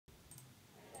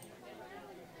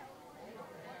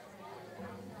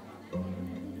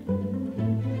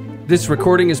This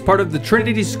recording is part of the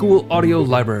Trinity School Audio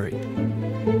Library.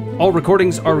 All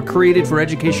recordings are created for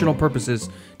educational purposes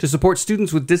to support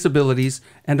students with disabilities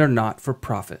and are not for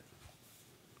profit.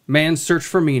 Man's Search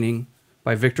for Meaning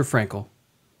by Viktor Frankl.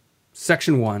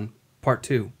 Section 1, Part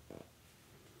 2.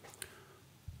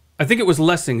 I think it was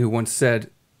Lessing who once said,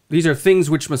 "These are things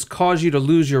which must cause you to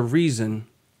lose your reason,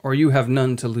 or you have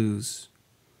none to lose."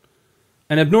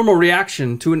 An abnormal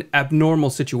reaction to an abnormal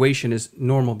situation is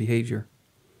normal behavior.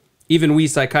 Even we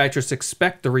psychiatrists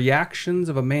expect the reactions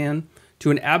of a man to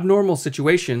an abnormal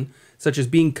situation, such as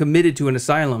being committed to an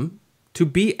asylum, to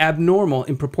be abnormal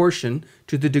in proportion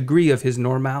to the degree of his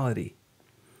normality.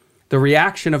 The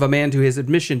reaction of a man to his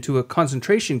admission to a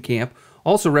concentration camp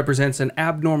also represents an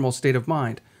abnormal state of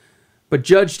mind. But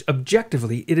judged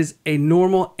objectively, it is a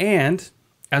normal and,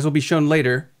 as will be shown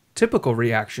later, typical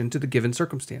reaction to the given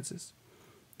circumstances.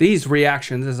 These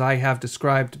reactions, as I have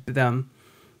described them,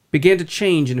 began to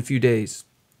change in a few days.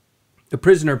 The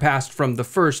prisoner passed from the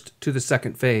first to the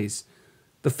second phase,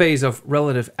 the phase of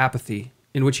relative apathy,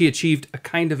 in which he achieved a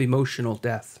kind of emotional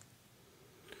death.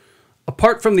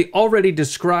 Apart from the already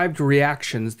described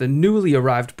reactions, the newly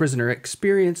arrived prisoner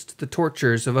experienced the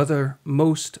tortures of other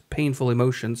most painful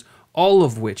emotions, all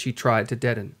of which he tried to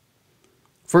deaden.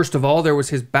 First of all, there was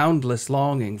his boundless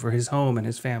longing for his home and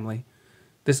his family.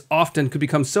 This often could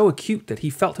become so acute that he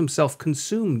felt himself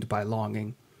consumed by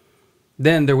longing.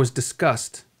 Then there was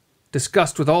disgust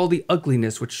with all the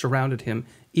ugliness which surrounded him,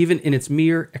 even in its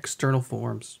mere external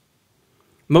forms.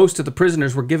 Most of the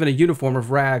prisoners were given a uniform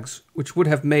of rags, which would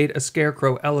have made a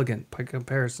scarecrow elegant by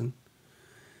comparison.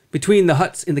 Between the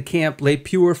huts in the camp lay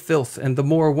pure filth, and the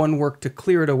more one worked to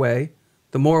clear it away,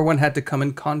 the more one had to come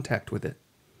in contact with it.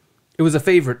 It was a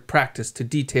favorite practice to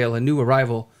detail a new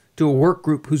arrival to a work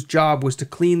group whose job was to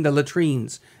clean the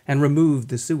latrines and remove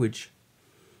the sewage.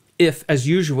 If, as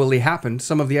usually happened,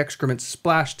 some of the excrement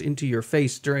splashed into your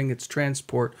face during its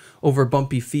transport over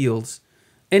bumpy fields,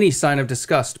 any sign of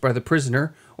disgust by the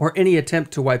prisoner or any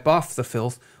attempt to wipe off the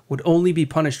filth would only be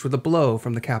punished with a blow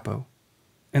from the capo,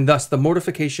 and thus the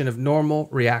mortification of normal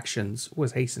reactions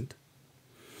was hastened.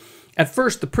 At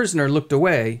first the prisoner looked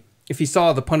away if he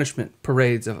saw the punishment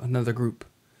parades of another group.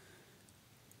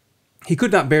 He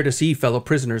could not bear to see fellow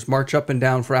prisoners march up and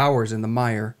down for hours in the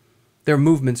mire, their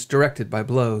movements directed by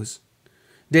blows.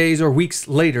 Days or weeks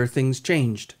later, things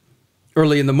changed.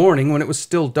 Early in the morning, when it was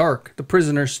still dark, the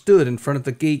prisoner stood in front of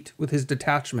the gate with his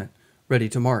detachment, ready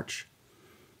to march.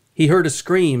 He heard a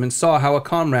scream and saw how a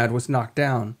comrade was knocked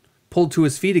down, pulled to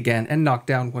his feet again, and knocked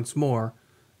down once more.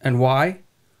 And why?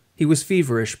 He was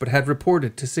feverish, but had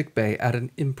reported to sickbay at an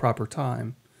improper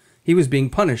time. He was being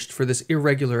punished for this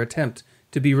irregular attempt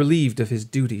to be relieved of his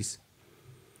duties.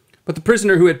 But the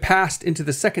prisoner who had passed into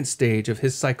the second stage of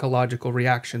his psychological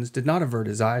reactions did not avert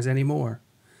his eyes any more.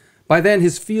 By then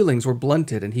his feelings were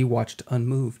blunted and he watched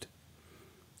unmoved.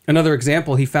 Another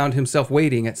example, he found himself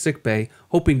waiting at sickbay,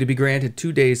 hoping to be granted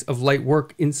 2 days of light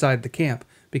work inside the camp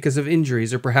because of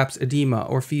injuries or perhaps edema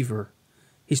or fever.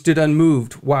 He stood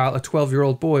unmoved while a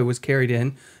 12-year-old boy was carried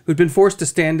in who'd been forced to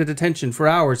stand at attention for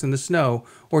hours in the snow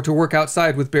or to work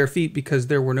outside with bare feet because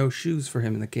there were no shoes for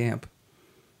him in the camp.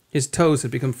 His toes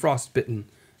had become frostbitten,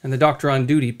 and the doctor on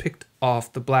duty picked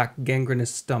off the black gangrenous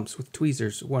stumps with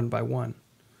tweezers one by one.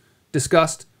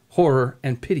 Disgust, horror,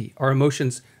 and pity are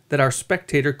emotions that our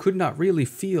spectator could not really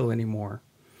feel anymore.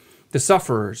 The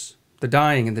sufferers, the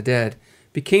dying and the dead,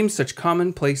 became such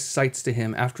commonplace sights to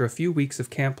him after a few weeks of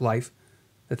camp life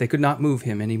that they could not move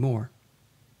him any more.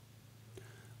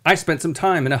 I spent some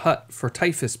time in a hut for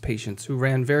typhus patients who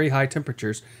ran very high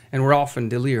temperatures and were often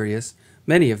delirious,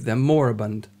 many of them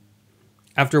moribund.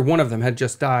 After one of them had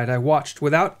just died, I watched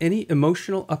without any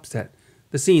emotional upset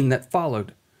the scene that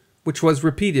followed, which was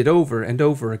repeated over and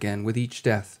over again with each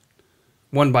death.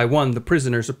 One by one, the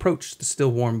prisoners approached the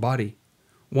still warm body.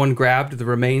 One grabbed the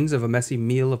remains of a messy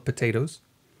meal of potatoes.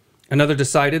 Another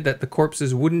decided that the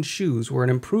corpse's wooden shoes were an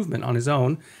improvement on his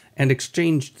own and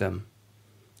exchanged them.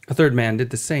 A third man did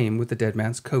the same with the dead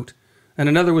man's coat, and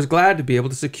another was glad to be able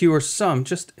to secure some,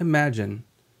 just imagine,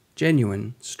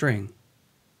 genuine string.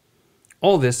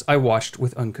 All this I watched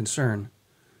with unconcern.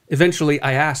 Eventually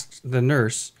I asked the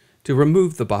nurse to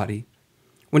remove the body.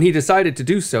 When he decided to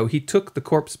do so, he took the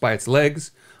corpse by its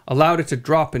legs, allowed it to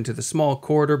drop into the small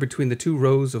corridor between the 2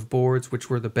 rows of boards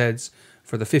which were the beds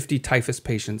for the 50 typhus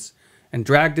patients, and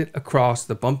dragged it across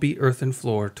the bumpy earthen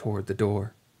floor toward the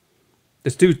door.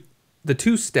 The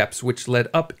two steps which led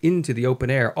up into the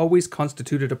open air always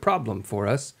constituted a problem for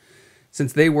us,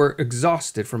 since they were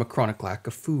exhausted from a chronic lack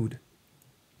of food.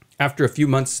 After a few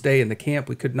months' stay in the camp,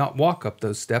 we could not walk up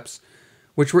those steps,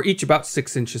 which were each about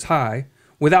 6 inches high,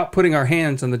 without putting our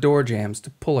hands on the door jambs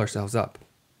to pull ourselves up.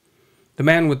 The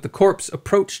man with the corpse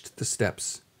approached the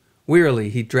steps. Wearily,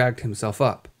 he dragged himself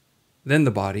up. Then the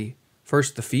body,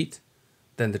 first the feet,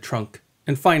 then the trunk,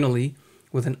 and finally,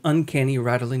 with an uncanny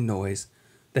rattling noise,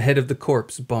 the head of the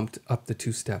corpse bumped up the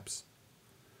 2 steps.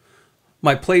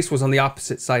 My place was on the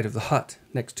opposite side of the hut,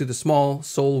 next to the small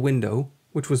sole window,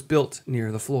 which was built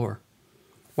near the floor.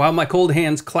 While my cold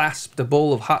hands clasped a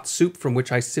bowl of hot soup from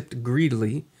which I sipped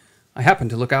greedily, I happened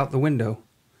to look out the window.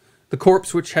 The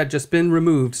corpse which had just been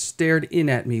removed stared in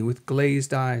at me with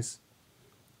glazed eyes.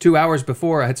 2 hours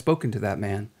before I had spoken to that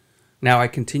man. Now I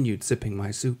continued sipping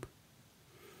my soup.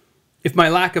 If my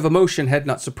lack of emotion had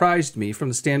not surprised me from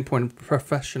the standpoint of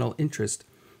professional interest,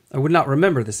 I would not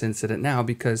remember this incident now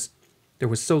because there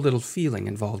was so little feeling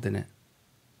involved in it.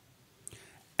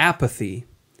 Apathy,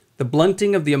 the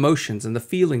blunting of the emotions and the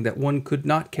feeling that one could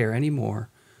not care any more,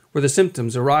 were the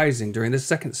symptoms arising during the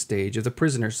second stage of the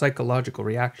prisoner's psychological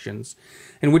reactions,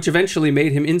 and which eventually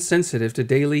made him insensitive to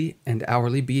daily and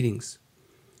hourly beatings.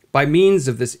 By means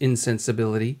of this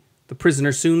insensibility, the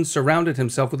prisoner soon surrounded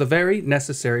himself with a very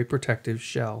necessary protective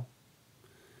shell.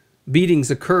 Beatings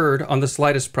occurred on the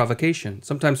slightest provocation,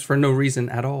 sometimes for no reason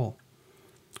at all.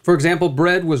 For example,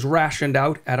 bread was rationed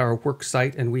out at our work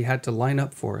site and we had to line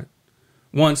up for it.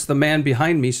 Once the man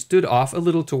behind me stood off a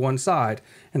little to one side,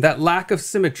 and that lack of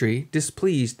symmetry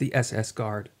displeased the SS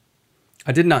guard.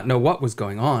 I did not know what was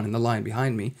going on in the line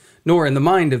behind me, nor in the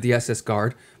mind of the SS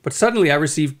guard, but suddenly I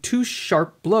received 2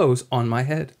 sharp blows on my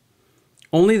head.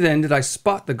 Only then did I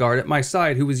spot the guard at my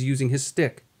side who was using his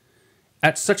stick.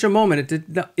 At such a moment,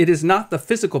 it is not the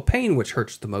physical pain which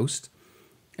hurts the most,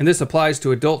 and this applies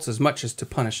to adults as much as to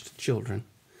punished children.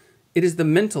 It is the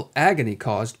mental agony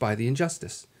caused by the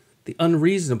injustice, the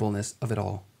unreasonableness of it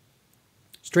all.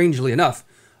 Strangely enough,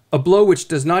 a blow which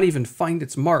does not even find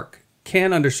its mark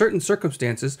can, under certain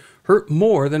circumstances, hurt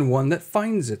more than one that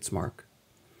finds its mark.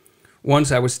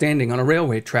 Once I was standing on a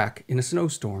railway track in a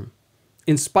snowstorm.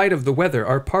 In spite of the weather,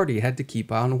 our party had to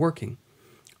keep on working.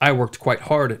 I worked quite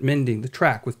hard at mending the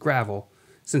track with gravel,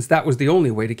 since that was the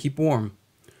only way to keep warm.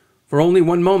 For only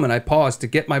one moment I paused to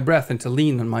get my breath and to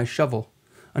lean on my shovel.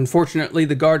 Unfortunately,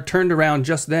 the guard turned around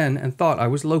just then and thought I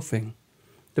was loafing.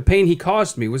 The pain he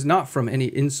caused me was not from any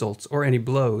insults or any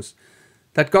blows.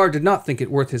 That guard did not think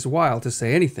it worth his while to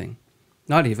say anything,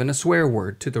 not even a swear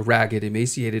word, to the ragged,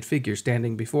 emaciated figure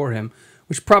standing before him,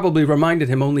 which probably reminded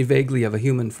him only vaguely of a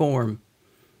human form.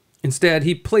 Instead,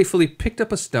 he playfully picked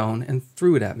up a stone and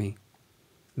threw it at me.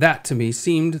 That, to me,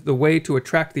 seemed the way to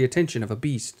attract the attention of a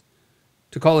beast,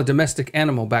 to call a domestic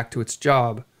animal back to its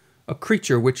job, a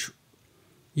creature which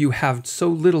you have so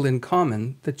little in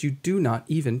common that you do not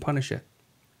even punish it.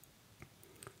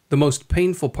 The most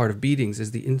painful part of beatings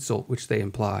is the insult which they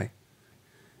imply.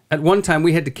 At one time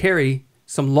we had to carry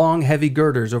some long, heavy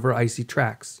girders over icy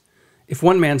tracks. If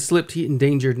one man slipped, he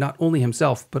endangered not only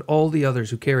himself, but all the others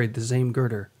who carried the same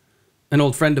girder. An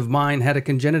old friend of mine had a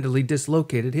congenitally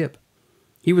dislocated hip.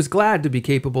 He was glad to be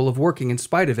capable of working in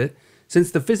spite of it,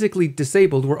 since the physically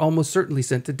disabled were almost certainly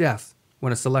sent to death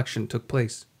when a selection took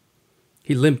place.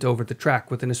 He limped over the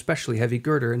track with an especially heavy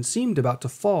girder and seemed about to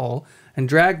fall and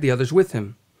drag the others with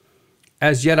him.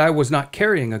 As yet I was not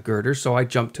carrying a girder, so I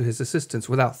jumped to his assistance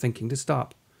without thinking to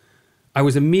stop. I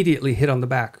was immediately hit on the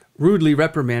back, rudely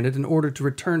reprimanded and ordered to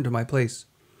return to my place.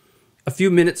 A few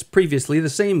minutes previously, the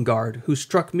same guard who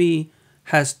struck me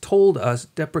has told us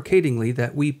deprecatingly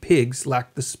that we pigs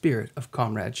lack the spirit of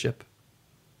comradeship.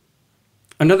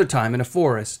 Another time in a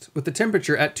forest, with the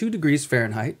temperature at 2 degrees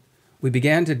Fahrenheit, we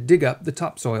began to dig up the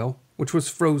topsoil, which was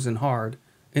frozen hard,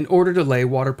 in order to lay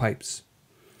water pipes.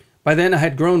 By then I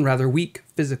had grown rather weak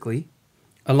physically.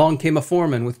 Along came a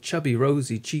foreman with chubby,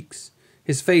 rosy cheeks.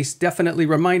 His face definitely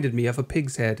reminded me of a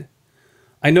pig's head.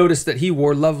 I noticed that he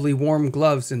wore lovely warm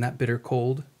gloves in that bitter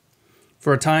cold.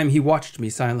 For a time he watched me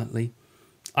silently.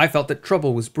 I felt that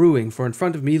trouble was brewing, for in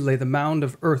front of me lay the mound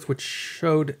of earth which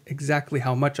showed exactly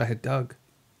how much I had dug.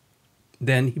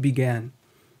 Then he began.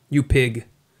 "You pig,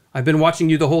 I've been watching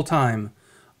you the whole time.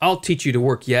 I'll teach you to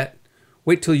work yet.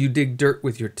 Wait till you dig dirt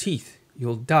with your teeth.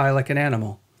 You'll die like an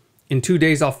animal. In 2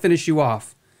 days I'll finish you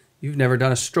off. You've never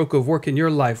done a stroke of work in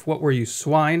your life. What were you,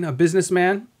 swine? A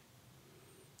businessman?"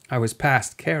 I was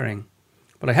past caring,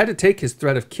 but I had to take his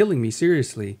threat of killing me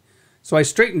seriously, so I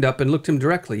straightened up and looked him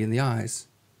directly in the eyes.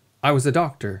 I was a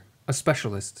doctor, a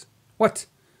specialist. "What?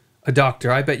 A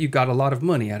doctor? I bet you got a lot of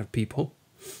money out of people."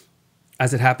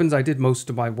 As it happens, I did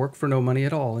most of my work for no money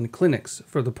at all, in clinics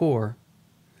for the poor.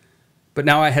 But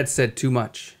now I had said too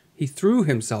much. He threw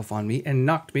himself on me and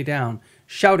knocked me down,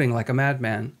 shouting like a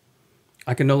madman.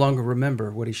 I can no longer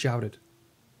remember what he shouted.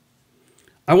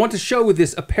 I want to show with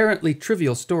this apparently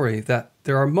trivial story that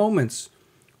there are moments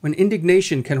when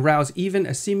indignation can rouse even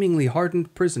a seemingly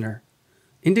hardened prisoner.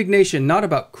 Indignation not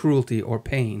about cruelty or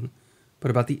pain, but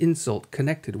about the insult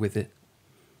connected with it.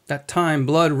 That time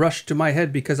blood rushed to my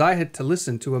head because I had to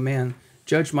listen to a man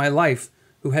judge my life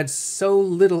who had so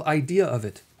little idea of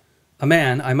it. A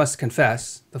man, I must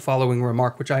confess, the following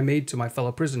remark which I made to my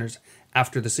fellow prisoners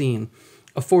after the scene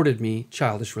afforded me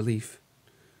childish relief,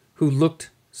 who looked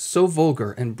so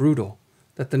vulgar and brutal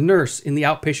that the nurse in the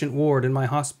outpatient ward in my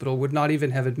hospital would not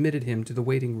even have admitted him to the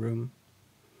waiting room.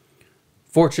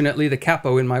 Fortunately, the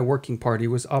capo in my working party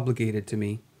was obligated to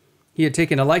me. He had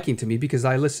taken a liking to me because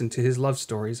I listened to his love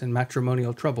stories and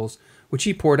matrimonial troubles, which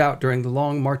he poured out during the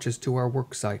long marches to our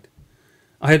work site.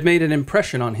 I had made an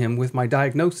impression on him with my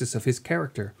diagnosis of his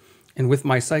character and with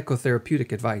my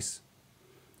psychotherapeutic advice.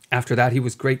 After that, he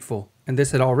was grateful, and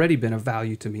this had already been of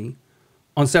value to me.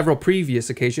 On several previous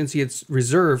occasions, he had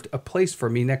reserved a place for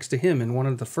me next to him in one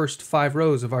of the first 5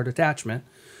 rows of our detachment,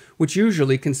 which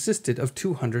usually consisted of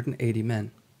 280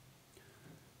 men.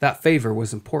 That favor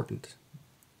was important.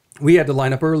 We had to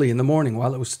line up early in the morning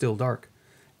while it was still dark.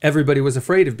 Everybody was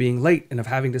afraid of being late and of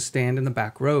having to stand in the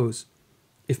back rows.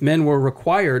 If men were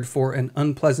required for an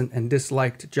unpleasant and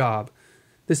disliked job,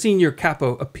 the senior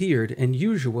capo appeared and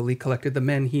usually collected the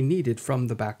men he needed from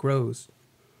the back rows.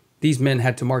 These men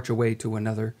had to march away to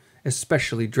another,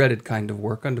 especially dreaded kind of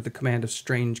work under the command of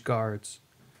strange guards.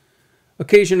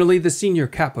 Occasionally, the senior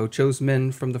capo chose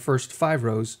men from the first 5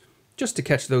 rows just to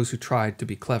catch those who tried to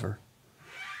be clever.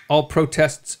 All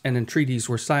protests and entreaties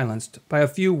were silenced by a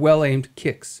few well-aimed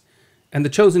kicks, and the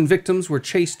chosen victims were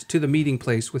chased to the meeting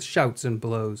place with shouts and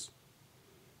blows.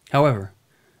 However,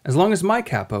 as long as my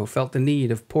capo felt the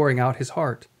need of pouring out his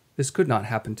heart, this could not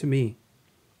happen to me.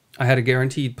 I had a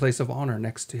guaranteed place of honor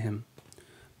next to him.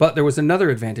 But there was another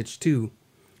advantage, too.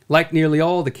 Like nearly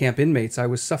all the camp inmates, I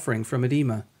was suffering from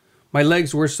edema. My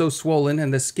legs were so swollen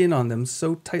and the skin on them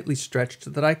so tightly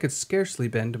stretched that I could scarcely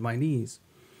bend my knees.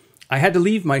 I had to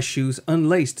leave my shoes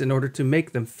unlaced in order to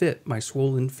make them fit my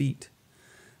swollen feet.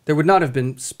 There would not have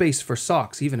been space for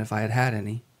socks even if I had had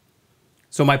any.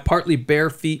 So my partly bare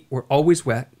feet were always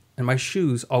wet and my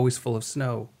shoes always full of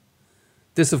snow.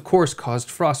 This, of course, caused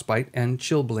frostbite and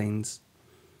chilblains.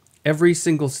 Every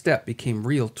single step became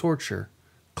real torture.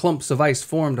 Clumps of ice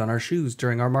formed on our shoes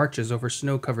during our marches over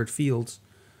snow-covered fields.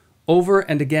 Over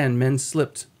and again men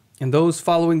slipped, and those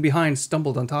following behind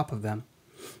stumbled on top of them.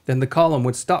 Then the column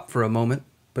would stop for a moment,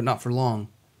 but not for long.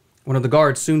 One of the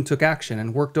guards soon took action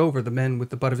and worked over the men with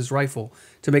the butt of his rifle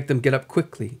to make them get up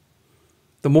quickly.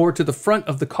 The more to the front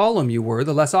of the column you were,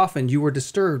 the less often you were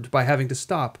disturbed by having to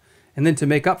stop, and then to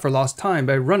make up for lost time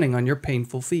by running on your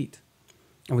painful feet.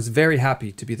 I was very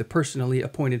happy to be the personally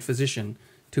appointed physician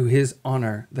to His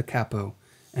Honor the Capo,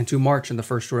 and to march in the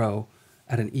first row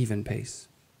at an even pace.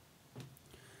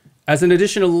 As an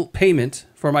additional payment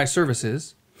for my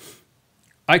services,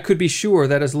 I could be sure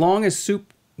that as long as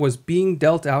soup was being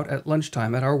dealt out at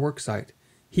lunchtime at our worksite,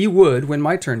 he would, when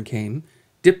my turn came,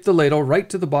 dip the ladle right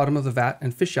to the bottom of the vat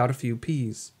and fish out a few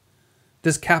peas.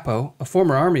 This capo, a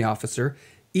former army officer,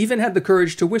 even had the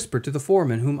courage to whisper to the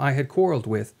foreman whom I had quarreled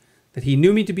with that he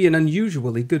knew me to be an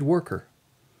unusually good worker.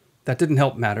 That didn't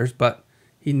help matters, but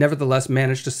he nevertheless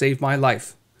managed to save my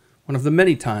life, one of the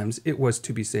many times it was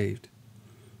to be saved.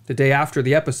 The day after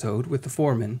the episode with the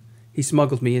foreman, he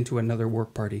smuggled me into another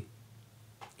work party.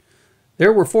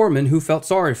 There were foremen who felt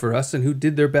sorry for us and who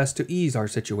did their best to ease our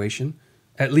situation,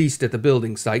 at least at the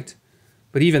building site,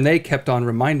 but even they kept on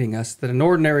reminding us that an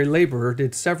ordinary laborer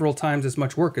did several times as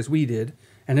much work as we did,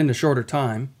 and in a shorter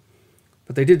time.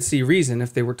 But they did see reason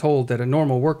if they were told that a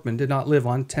normal workman did not live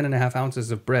on 10.5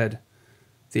 ounces of bread.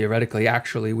 Theoretically,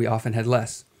 actually, we often had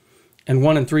less, and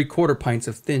 1 3/4 pints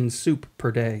of thin soup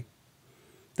per day.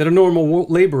 That a normal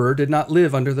laborer did not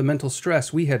live under the mental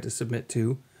stress we had to submit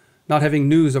to, not having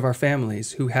news of our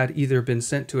families who had either been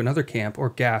sent to another camp or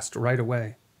gassed right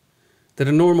away. That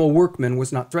a normal workman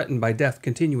was not threatened by death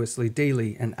continuously,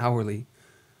 daily and hourly.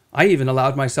 I even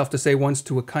allowed myself to say once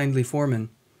to a kindly foreman,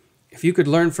 "If you could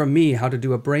learn from me how to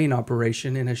do a brain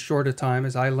operation in as short a time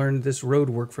as I learned this road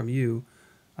work from you,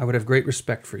 I would have great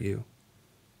respect for you."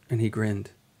 And he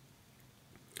grinned.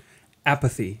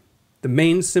 Apathy, the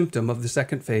main symptom of the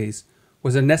second phase,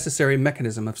 was a necessary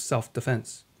mechanism of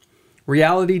self-defense.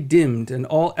 Reality dimmed, and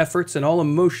all efforts and all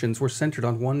emotions were centered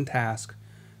on one task,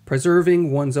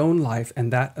 preserving one's own life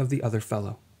and that of the other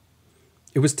fellow.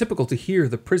 It was typical to hear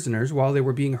the prisoners, while they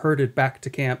were being herded back to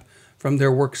camp from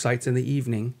their work sites in the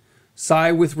evening,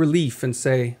 sigh with relief and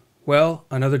say, "Well,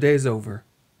 another day is over."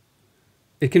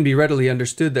 It can be readily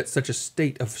understood that such a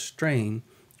state of strain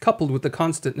coupled with the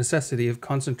constant necessity of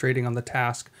concentrating on the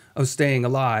task of staying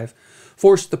alive,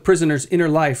 forced the prisoner's inner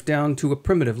life down to a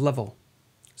primitive level.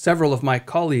 Several of my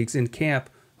colleagues in camp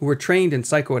who were trained in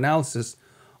psychoanalysis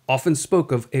often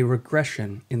spoke of a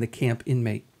regression in the camp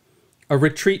inmate, a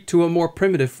retreat to a more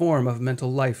primitive form of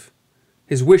mental life.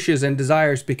 His wishes and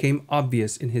desires became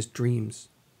obvious in his dreams.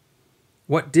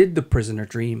 What did the prisoner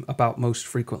dream about most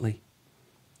frequently?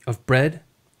 Of bread,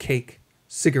 cake,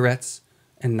 cigarettes,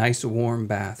 and nice warm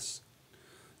baths.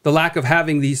 The lack of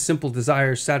having these simple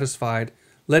desires satisfied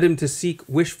led him to seek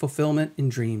wish fulfillment in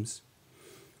dreams.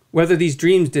 Whether these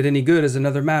dreams did any good is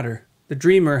another matter. The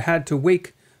dreamer had to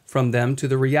wake from them to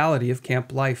the reality of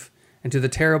camp life and to the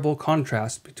terrible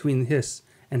contrast between this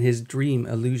and his dream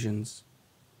illusions.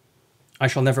 I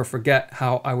shall never forget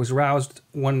how I was roused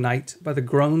one night by the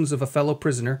groans of a fellow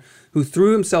prisoner who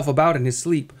threw himself about in his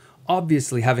sleep,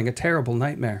 obviously having a terrible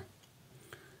nightmare.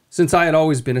 Since I had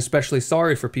always been especially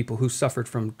sorry for people who suffered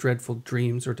from dreadful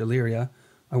dreams or deliria,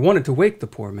 I wanted to wake the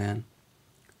poor man.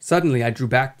 Suddenly I drew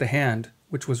back the hand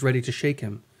which was ready to shake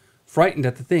him, frightened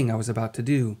at the thing I was about to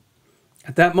do.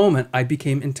 At that moment I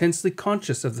became intensely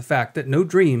conscious of the fact that no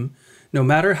dream, no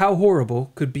matter how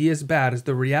horrible, could be as bad as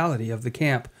the reality of the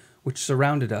camp which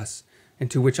surrounded us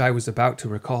and to which I was about to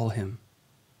recall him.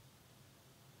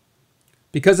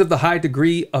 Because of the high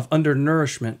degree of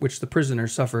undernourishment which the prisoner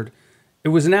suffered, it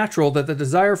was natural that the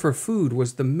desire for food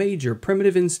was the major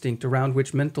primitive instinct around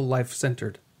which mental life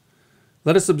centered.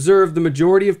 Let us observe the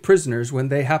majority of prisoners when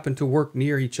they happened to work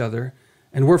near each other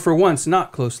and were for once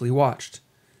not closely watched.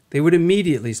 They would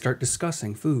immediately start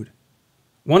discussing food.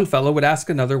 One fellow would ask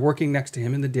another working next to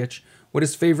him in the ditch what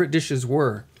his favorite dishes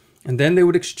were, and then they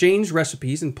would exchange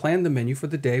recipes and plan the menu for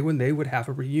the day when they would have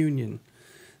a reunion,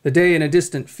 the day in a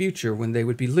distant future when they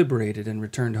would be liberated and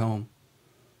returned home.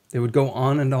 They would go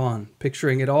on and on,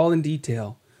 picturing it all in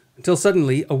detail, until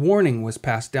suddenly a warning was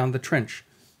passed down the trench,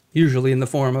 usually in the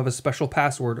form of a special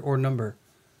password or number.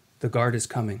 The guard is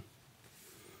coming.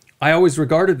 I always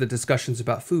regarded the discussions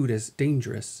about food as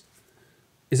dangerous.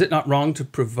 Is it not wrong to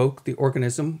provoke the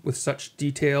organism with such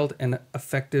detailed and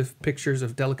effective pictures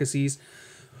of delicacies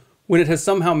when it has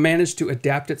somehow managed to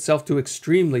adapt itself to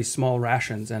extremely small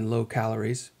rations and low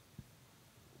calories?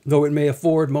 Though it may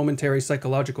afford momentary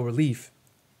psychological relief,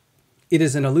 it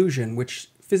is an illusion which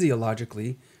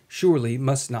physiologically surely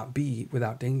must not be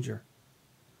without danger.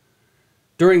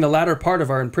 During the latter part of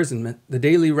our imprisonment, the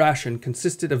daily ration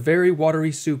consisted of very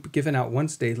watery soup given out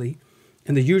once daily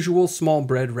and the usual small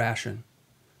bread ration.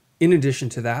 In addition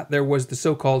to that, there was the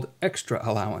so-called extra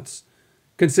allowance,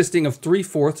 consisting of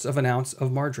 3/4 of an ounce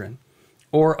of margarine,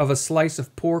 or of a slice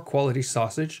of poor quality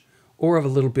sausage, or of a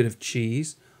little bit of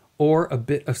cheese, or a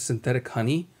bit of synthetic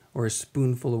honey, or a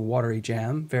spoonful of watery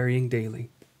jam, varying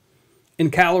daily. In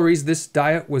calories, this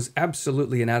diet was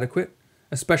absolutely inadequate,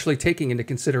 especially taking into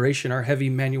consideration our heavy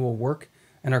manual work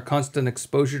and our constant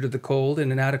exposure to the cold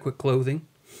and inadequate clothing.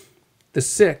 The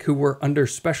sick who were under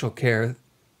special care,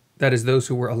 that is, those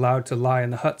who were allowed to lie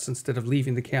in the huts instead of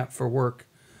leaving the camp for work,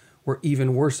 were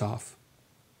even worse off.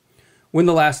 When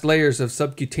the last layers of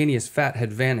subcutaneous fat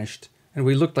had vanished, and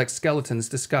we looked like skeletons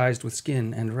disguised with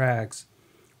skin and rags,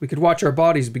 we could watch our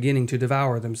bodies beginning to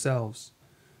devour themselves.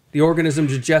 The organism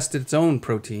digested its own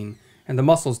protein, and the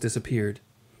muscles disappeared.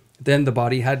 Then the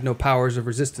body had no powers of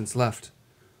resistance left.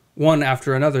 One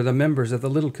after another, the members of the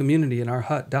little community in our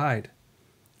hut died.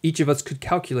 Each of us could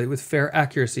calculate with fair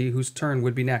accuracy whose turn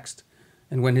would be next,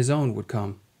 and when his own would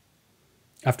come.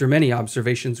 After many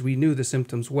observations, we knew the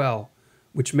symptoms well,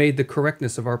 which made the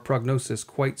correctness of our prognosis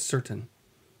quite certain.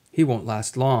 He won't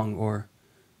last long, or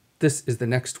this is the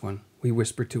next one, we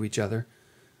whispered to each other.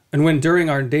 And when during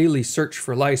our daily search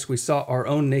for lice we saw our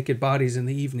own naked bodies in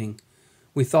the evening,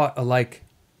 we thought alike,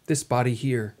 this body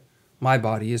here, my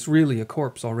body, is really a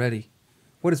corpse already.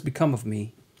 What has become of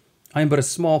me? I am but a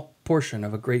small portion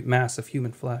of a great mass of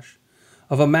human flesh,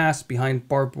 of a mass behind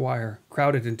barbed wire,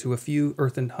 crowded into a few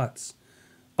earthen huts,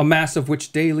 a mass of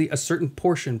which daily a certain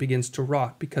portion begins to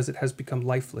rot because it has become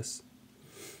lifeless.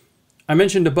 I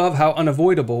mentioned above how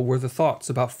unavoidable were the thoughts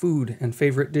about food and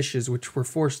favorite dishes which were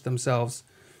forced themselves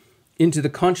into the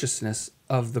consciousness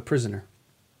of the prisoner,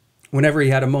 whenever he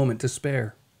had a moment to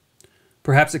spare.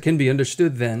 Perhaps it can be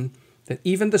understood, then, that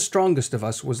even the strongest of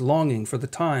us was longing for the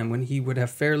time when he would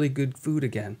have fairly good food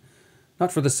again,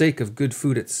 not for the sake of good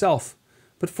food itself,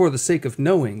 but for the sake of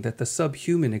knowing that the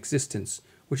subhuman existence,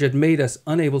 which had made us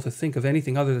unable to think of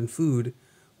anything other than food,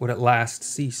 would at last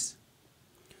cease.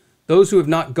 Those who have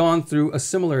not gone through a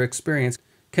similar experience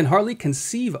can hardly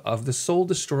conceive of the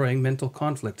soul-destroying mental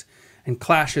conflict and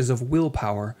clashes of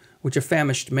willpower which a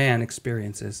famished man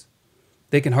experiences.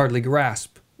 They can hardly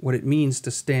grasp what it means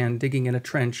to stand digging in a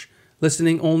trench,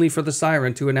 listening only for the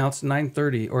siren to announce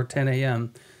 9:30 or 10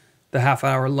 a.m., the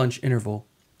half-hour lunch interval,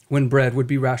 when bread would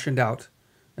be rationed out,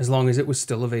 as long as it was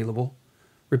still available,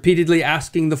 repeatedly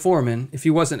asking the foreman, if he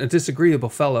wasn't a disagreeable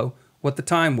fellow, what the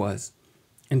time was,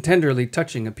 and tenderly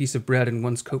touching a piece of bread in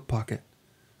one's coat pocket,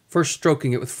 first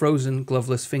stroking it with frozen,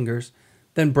 gloveless fingers,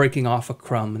 then breaking off a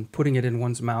crumb and putting it in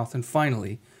one's mouth, and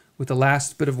finally, with the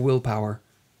last bit of willpower,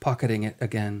 pocketing it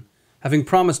again, having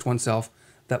promised oneself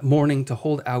that morning to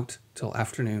hold out till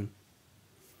afternoon.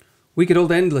 We could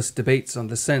hold endless debates on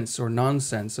the sense or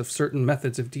nonsense of certain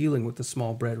methods of dealing with the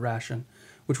small bread ration,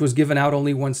 which was given out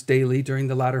only once daily during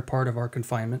the latter part of our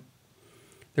confinement.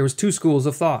 There was two schools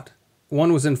of thought.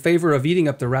 One was in favor of eating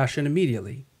up the ration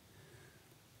immediately.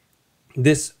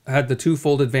 This had the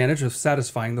twofold advantage of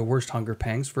satisfying the worst hunger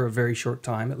pangs for a very short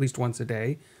time, at least once a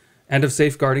day, and of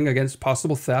safeguarding against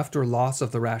possible theft or loss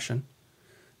of the ration.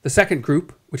 The second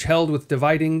group, which held with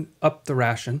dividing up the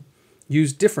ration,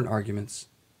 used different arguments.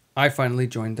 I finally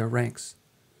joined their ranks.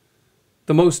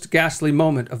 The most ghastly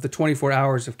moment of the 24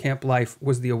 hours of camp life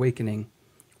was the awakening,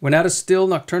 when at a still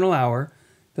nocturnal hour,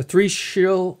 the three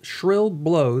shrill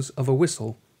blows of a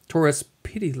whistle tore us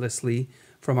pitilessly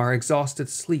from our exhausted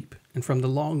sleep and from the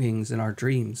longings in our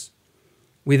dreams.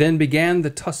 We then began the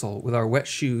tussle with our wet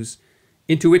shoes,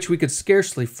 into which we could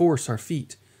scarcely force our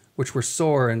feet, which were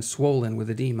sore and swollen with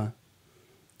edema.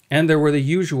 And there were the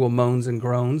usual moans and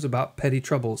groans about petty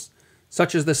troubles,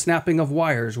 such as the snapping of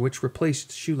wires which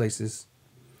replaced shoelaces.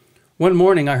 One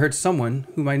morning I heard someone,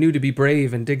 whom I knew to be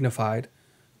brave and dignified,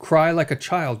 cry like a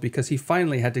child because he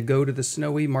finally had to go to the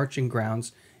snowy marching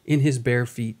grounds in his bare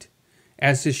feet,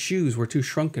 as his shoes were too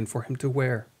shrunken for him to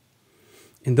wear.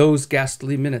 In those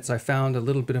ghastly minutes I found a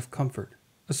little bit of comfort,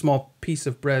 a small piece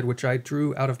of bread which I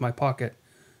drew out of my pocket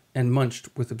and munched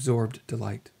with absorbed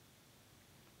delight.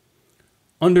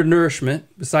 Undernourishment,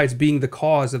 besides being the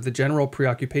cause of the general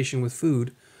preoccupation with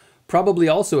food, probably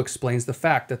also explains the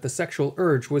fact that the sexual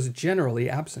urge was generally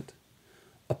absent.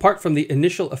 Apart from the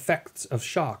initial effects of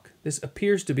shock, this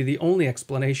appears to be the only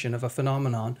explanation of a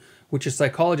phenomenon which a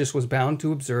psychologist was bound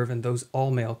to observe in those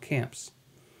all-male camps.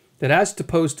 That as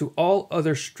opposed to all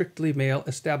other strictly male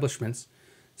establishments,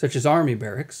 such as army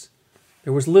barracks,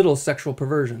 there was little sexual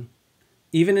perversion.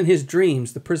 Even in his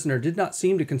dreams, the prisoner did not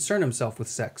seem to concern himself with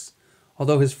sex,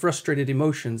 although his frustrated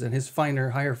emotions and his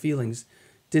finer, higher feelings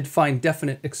did find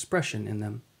definite expression in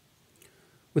them.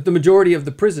 With the majority of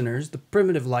the prisoners, the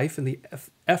primitive life and the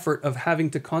effort of having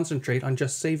to concentrate on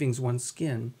just saving one's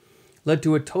skin led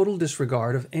to a total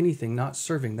disregard of anything not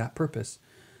serving that purpose,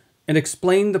 and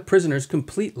explained the prisoner's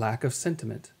complete lack of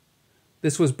sentiment.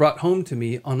 This was brought home to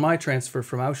me on my transfer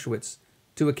from Auschwitz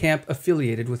to a camp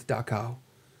affiliated with Dachau.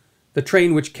 The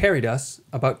train which carried us,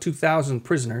 about 2,000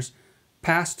 prisoners,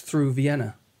 passed through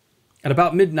Vienna. At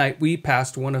about midnight, we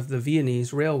passed one of the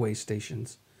Viennese railway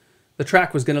stations. The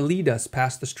track was going to lead us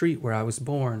past the street where I was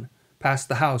born, past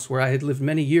the house where I had lived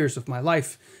many years of my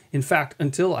life, in fact,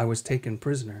 until I was taken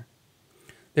prisoner.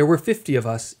 There were 50 of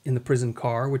us in the prison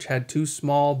car, which had two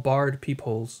small barred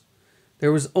peepholes.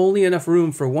 There was only enough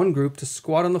room for one group to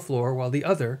squat on the floor, while the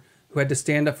other, who had to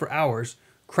stand up for hours,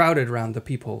 crowded round the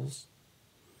peepholes.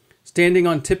 Standing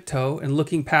on tiptoe and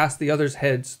looking past the others'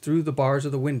 heads through the bars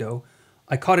of the window,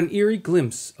 I caught an eerie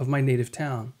glimpse of my native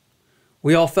town.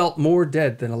 We all felt more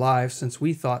dead than alive, since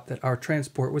we thought that our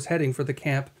transport was heading for the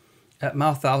camp at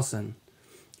Mauthausen,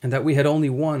 and that we had only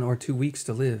 1 or 2 weeks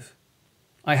to live.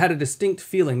 I had a distinct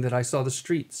feeling that I saw the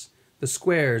streets, the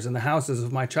squares, and the houses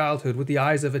of my childhood with the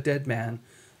eyes of a dead man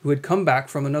who had come back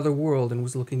from another world and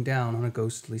was looking down on a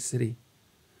ghostly city.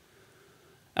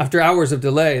 After hours of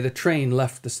delay, the train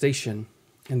left the station,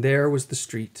 and there was the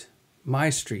street,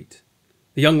 my street.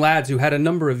 The young lads who had a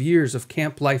number of years of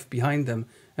camp life behind them,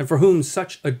 and for whom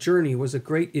such a journey was a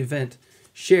great event,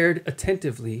 shared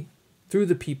attentively through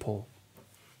the peephole.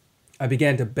 I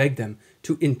began to beg them,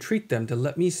 to entreat them to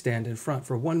let me stand in front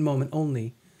for one moment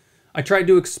only. I tried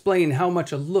to explain how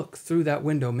much a look through that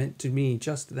window meant to me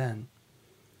just then.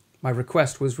 My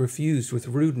request was refused with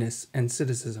rudeness and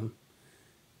cynicism.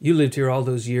 You lived here all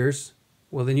those years.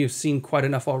 Well, then you've seen quite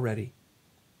enough already.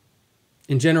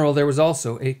 In general, there was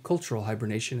also a cultural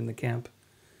hibernation in the camp.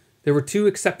 There were 2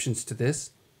 exceptions to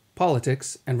this: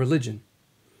 politics and religion.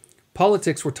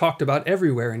 Politics were talked about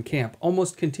everywhere in camp,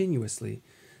 almost continuously.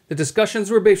 The discussions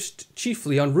were based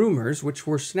chiefly on rumors which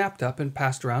were snapped up and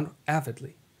passed around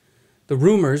avidly. The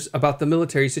rumors about the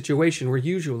military situation were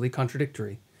usually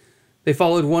contradictory. They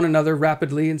followed one another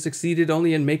rapidly and succeeded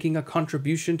only in making a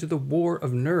contribution to the war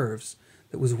of nerves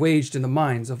that was waged in the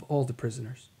minds of all the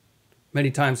prisoners.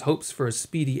 Many times hopes for a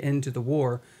speedy end to the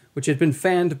war which had been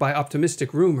fanned by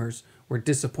optimistic rumors, were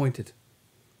disappointed.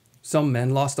 Some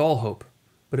men lost all hope,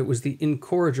 but it was the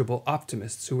incorrigible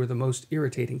optimists who were the most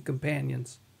irritating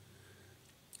companions.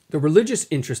 The religious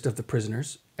interest of the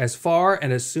prisoners, as far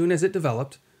and as soon as it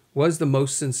developed, was the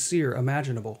most sincere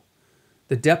imaginable.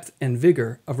 The depth and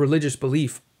vigor of religious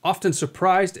belief often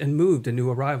surprised and moved a new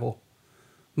arrival.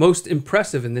 Most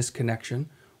impressive in this connection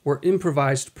were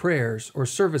improvised prayers or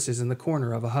services in the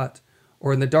corner of a hut,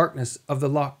 or in the darkness of the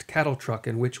locked cattle truck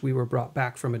in which we were brought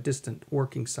back from a distant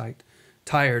working site,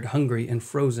 tired, hungry, and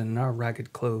frozen in our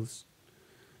ragged clothes.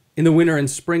 In the winter and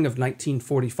spring of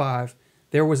 1945,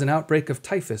 there was an outbreak of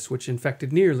typhus which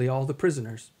infected nearly all the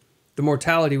prisoners. The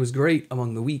mortality was great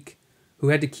among the weak, who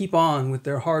had to keep on with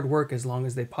their hard work as long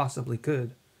as they possibly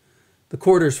could. The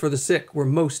quarters for the sick were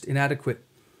most inadequate.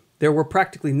 There were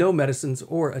practically no medicines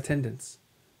or attendants.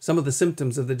 Some of the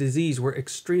symptoms of the disease were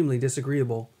extremely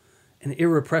disagreeable, an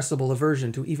irrepressible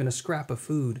aversion to even a scrap of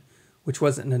food, which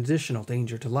was an additional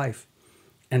danger to life,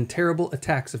 and terrible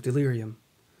attacks of delirium.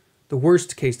 The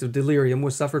worst case of delirium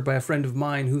was suffered by a friend of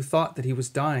mine who thought that he was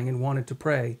dying and wanted to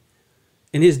pray.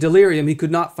 In his delirium, he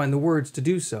could not find the words to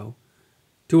do so.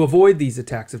 To avoid these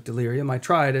attacks of delirium, I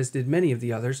tried, as did many of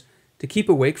the others, to keep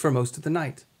awake for most of the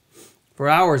night. For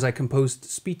hours I composed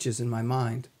speeches in my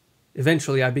mind.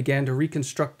 Eventually I began to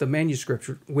reconstruct the manuscript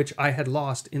which I had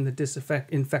lost in the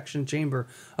disinfection chamber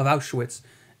of Auschwitz,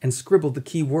 and scribbled the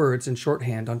key words in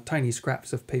shorthand on tiny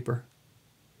scraps of paper.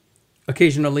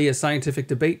 Occasionally a scientific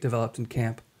debate developed in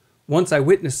camp. Once I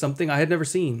witnessed something I had never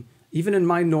seen, even in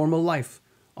my normal life,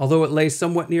 although it lay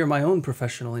somewhat near my own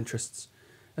professional interests,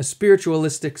 a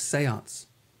spiritualistic seance.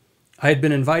 I had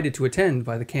been invited to attend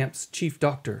by the camp's chief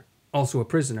doctor, also a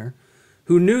prisoner,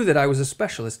 who knew that I was a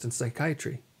specialist in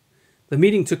psychiatry. The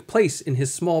meeting took place in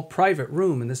his small private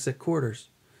room in the sick quarters.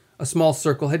 A small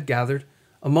circle had gathered,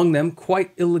 among them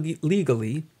quite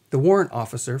illegally the warrant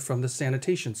officer from the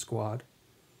sanitation squad.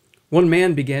 One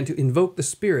man began to invoke the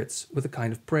spirits with a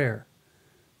kind of prayer.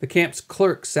 The camp's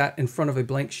clerk sat in front of a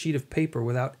blank sheet of paper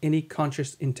without any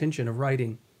conscious intention of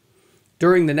writing.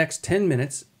 During the next 10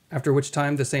 minutes, after which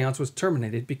time the seance was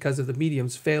terminated because of the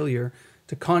medium's failure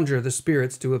to conjure the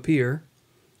spirits to appear,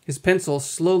 his pencil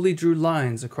slowly drew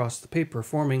lines across the paper,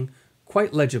 forming,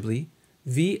 quite legibly,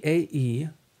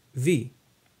 V-A-E-V.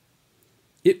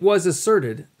 It was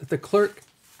asserted that the clerk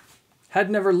had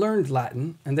never learned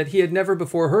Latin, and that he had never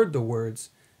before heard the words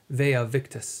Vea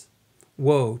Victis,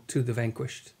 woe to the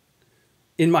vanquished.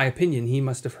 In my opinion, he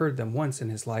must have heard them once in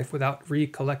his life without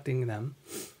recollecting them,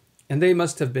 and they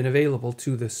must have been available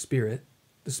to the spirit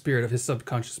of his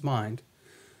subconscious mind,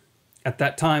 at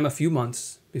that time a few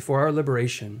months before our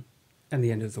liberation and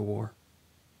the end of the war.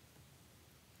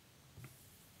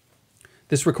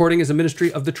 This recording is a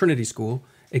ministry of the Trinity School,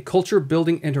 a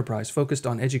culture-building enterprise focused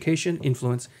on education,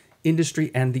 influence, industry,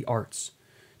 and the arts.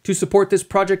 To support this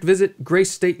project, visit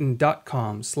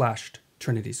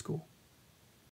gracestaten.com/Trinity School.